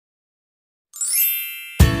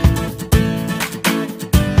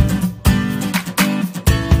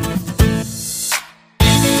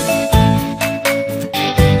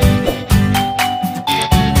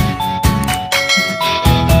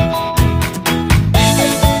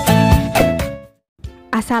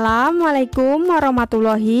Assalamualaikum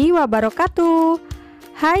warahmatullahi wabarakatuh.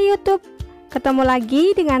 Hai YouTube, ketemu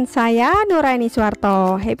lagi dengan saya NURAAINI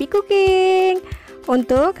SOEWARTO. Happy cooking.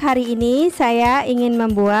 Untuk hari ini saya ingin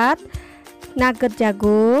membuat nugget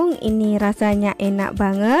jagung. Ini rasanya enak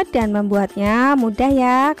banget dan membuatnya mudah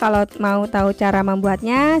ya. Kalau mau tahu cara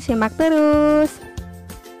membuatnya, simak terus.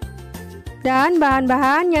 Dan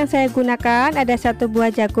bahan-bahan yang saya gunakan ada 1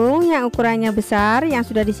 buah jagung yang ukurannya besar yang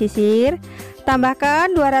sudah disisir.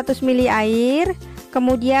 Tambahkan 200 ml air.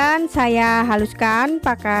 Kemudian saya haluskan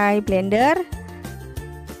pakai blender.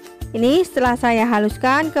 Ini setelah saya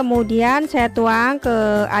haluskan, kemudian saya tuang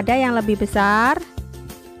ke ada yang lebih besar.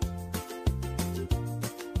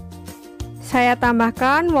 Saya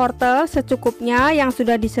tambahkan wortel secukupnya yang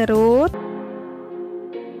sudah diserut.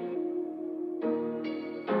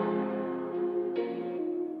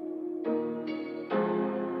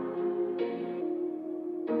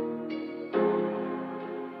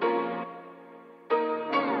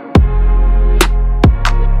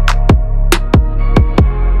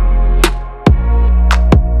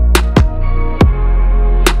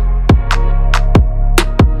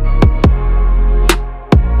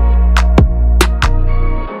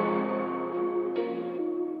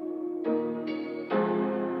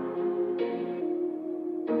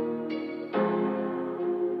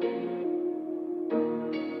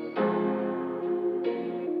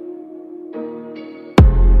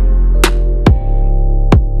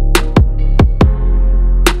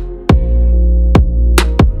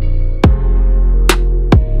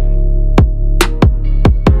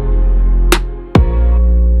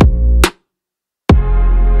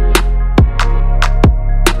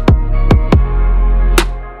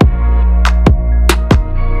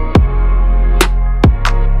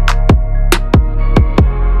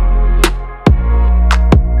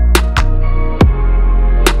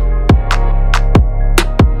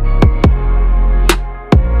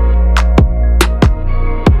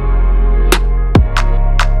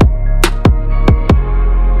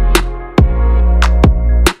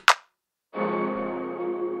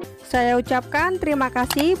 Saya ucapkan terima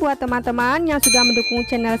kasih buat teman-teman yang sudah mendukung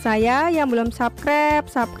channel saya. Yang belum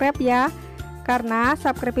subscribe ya, karena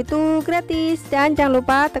subscribe itu gratis. Dan jangan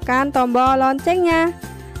lupa tekan tombol loncengnya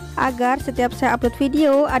agar setiap saya upload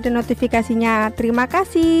video ada notifikasinya. Terima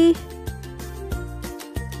kasih.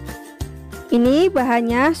 Ini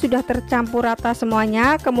bahannya sudah tercampur rata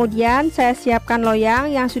semuanya. Kemudian saya siapkan loyang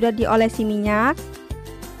yang sudah diolesi minyak.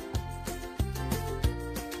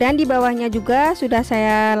 Dan di bawahnya juga sudah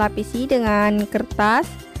saya lapisi dengan kertas.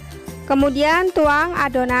 Kemudian tuang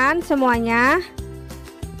adonan semuanya.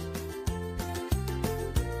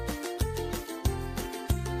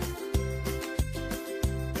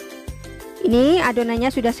 Ini adonannya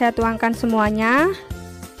sudah saya tuangkan semuanya.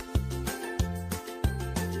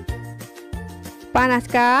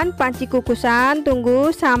 Panaskan panci kukusan, tunggu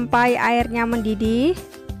sampai airnya mendidih.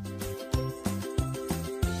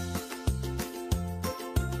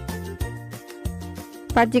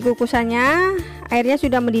 Panci kukusannya airnya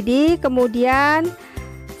sudah mendidih. Kemudian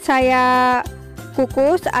saya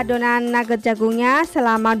kukus adonan nugget jagungnya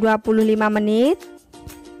selama 25 menit.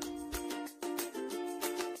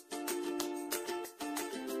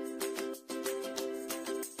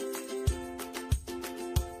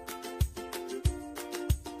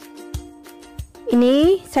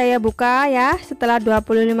 Ini saya buka ya setelah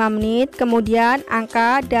 25 menit. Kemudian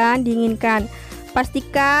angkat dan dinginkan.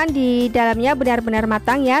 Pastikan di dalamnya benar-benar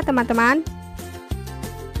matang ya teman-teman.